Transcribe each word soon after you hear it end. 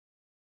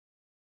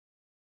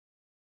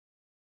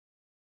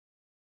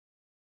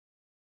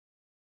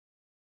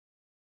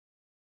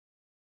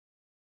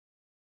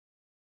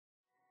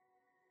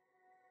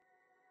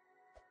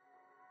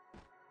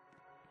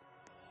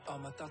All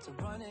my thoughts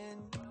are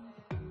running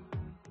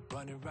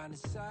around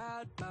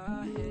inside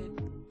my head.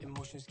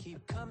 Emotions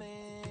keep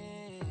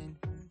coming,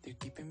 they're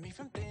keeping me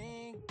from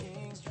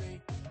thinking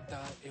straight.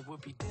 Thought it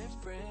would be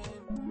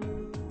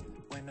different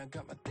when I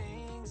got my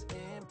things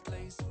in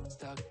place.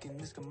 Stuck in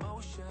this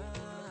commotion,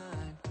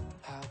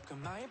 how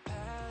come I ain't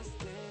past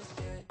this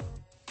yet?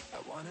 I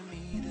wanted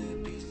me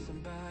to be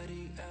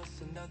somebody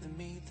else, another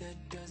me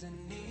that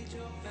doesn't need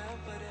your help.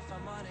 But if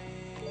I'm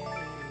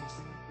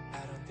honest, I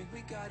don't think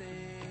we got it.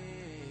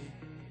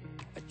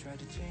 I try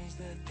to change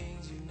the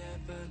things you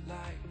never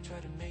liked, try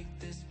to make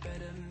this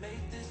better,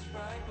 make this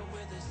right, but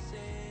we're the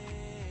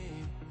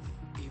same,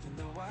 even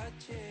though I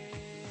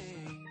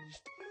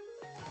changed.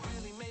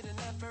 Really made an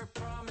effort,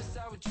 promised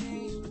I would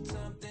change, but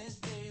something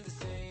stayed the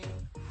same.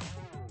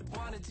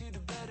 Wanted to do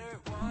better,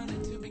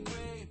 wanted to be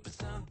great, but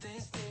something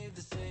stayed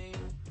the same.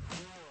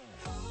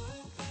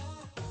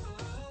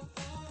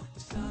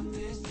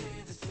 Something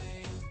stayed the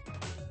same.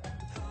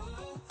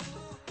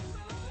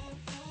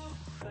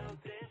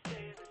 Something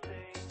stayed the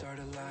same. Start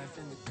a life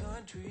in the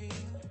country,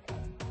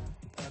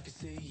 I could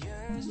say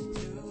yes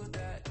to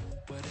that.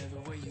 Whatever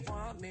way you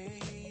want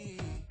me,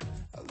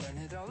 I'll learn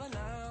it all and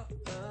I'll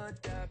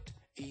adapt.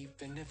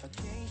 Even if I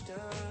changed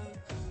up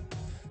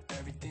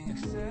everything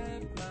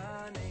except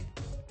my name,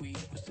 we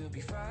will still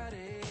be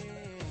fighting,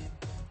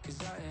 cause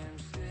I am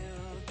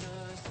still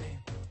the same.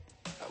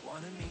 I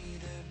wanted me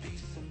to be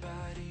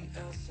somebody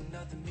else,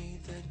 another me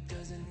that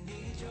doesn't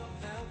need your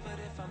help. But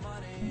if I'm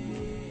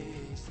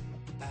honest,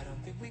 I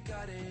don't think we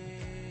got it.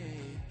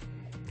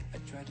 I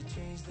try to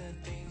change the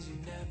things you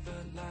never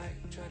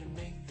liked, try to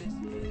make this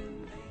better,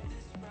 make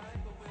this right,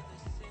 but we're the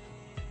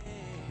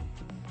same,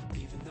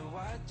 even though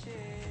I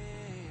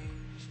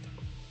changed.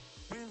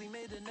 Really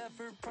made an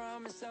effort,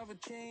 promised I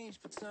would change,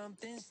 but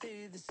something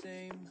stayed the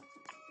same.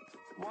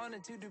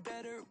 Wanted to do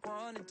better,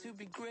 wanted to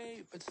be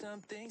great, but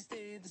something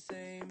stayed the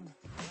same.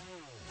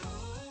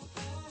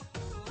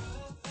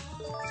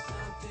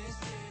 Something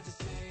stayed the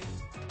same.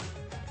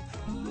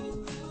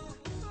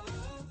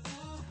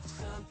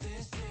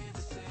 Something stayed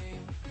the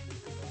same.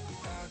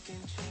 I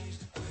can change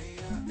the way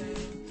I am,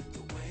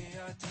 the way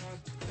I talk,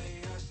 the way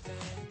I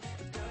stand.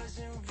 It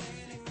doesn't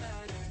really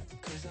matter,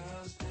 cause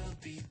I'll still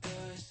be the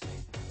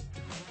same.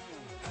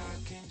 I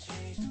can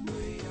change the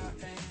way I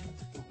am,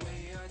 the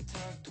way I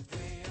talk, the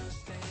way I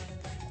stand.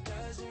 It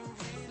doesn't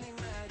really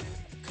matter,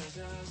 cause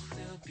I'll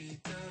still be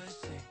the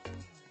same.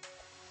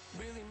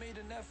 Really made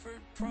an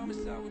effort,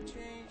 promised I would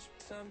change,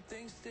 some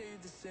things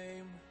stayed the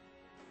same.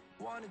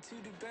 Wanted to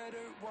do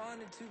better,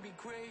 wanted to be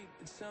great,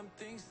 but some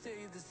things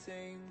stayed the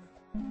same.